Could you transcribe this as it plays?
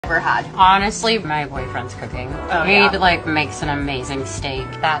ever had? Honestly, my boyfriend's cooking. Oh, he yeah. like makes an amazing steak.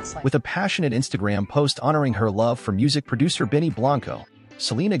 That's like With a passionate Instagram post honoring her love for music producer Blanco,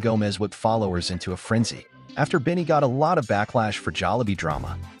 Selena Gomez whipped followers into a frenzy. After Benny got a lot of backlash for Jollibee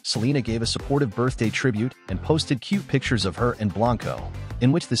drama, Selena gave a supportive birthday tribute and posted cute pictures of her and Blanco,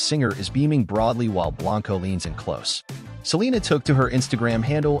 in which the singer is beaming broadly while Blanco leans in close. Selena took to her Instagram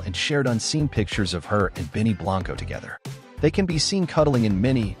handle and shared unseen pictures of her and Benny Blanco together. They can be seen cuddling in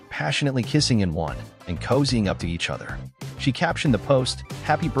many, passionately kissing in one, and cozying up to each other. She captioned the post,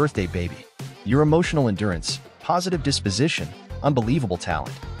 "Happy birthday, baby. Your emotional endurance, positive disposition, unbelievable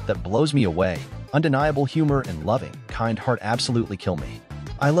talent, that blows me away, undeniable humor and loving, kind heart absolutely kill me.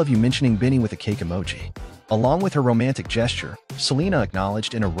 I love you," mentioning Benny with a cake emoji. Along with her romantic gesture, Selena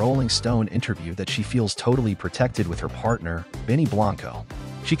acknowledged in a Rolling Stone interview that she feels totally protected with her partner, Benny Blanco.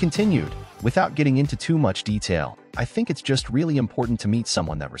 She continued, "Without getting into too much detail, I think it's just really important to meet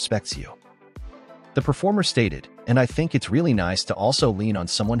someone that respects you." The performer stated, "And I think it's really nice to also lean on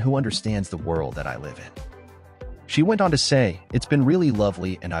someone who understands the world that I live in." She went on to say, "It's been really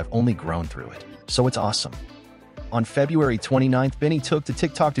lovely and I've only grown through it, so it's awesome." On February 29th, Benny took to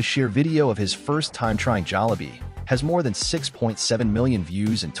TikTok to share video of his first time trying Jollibee, has more than 6.7 million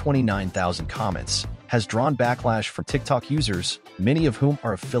views and 29,000 comments, has drawn backlash from TikTok users, many of whom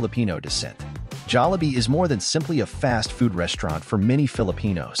are of Filipino descent. Jollibee is more than simply a fast food restaurant for many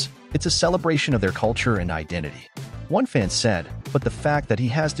Filipinos. It's a celebration of their culture and identity. One fan said, "But the fact that he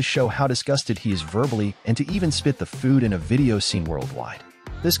has to show how disgusted he is verbally and to even spit the food in a video seen worldwide.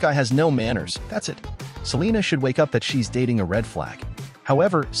 This guy has no manners, that's it. Selena should wake up that she's dating a red flag."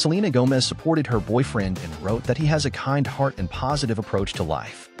 However, Selena Gomez supported her boyfriend and wrote that he has a kind heart and positive approach to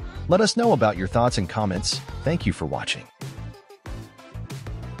life. Let us know about your thoughts and comments. Thank you for watching.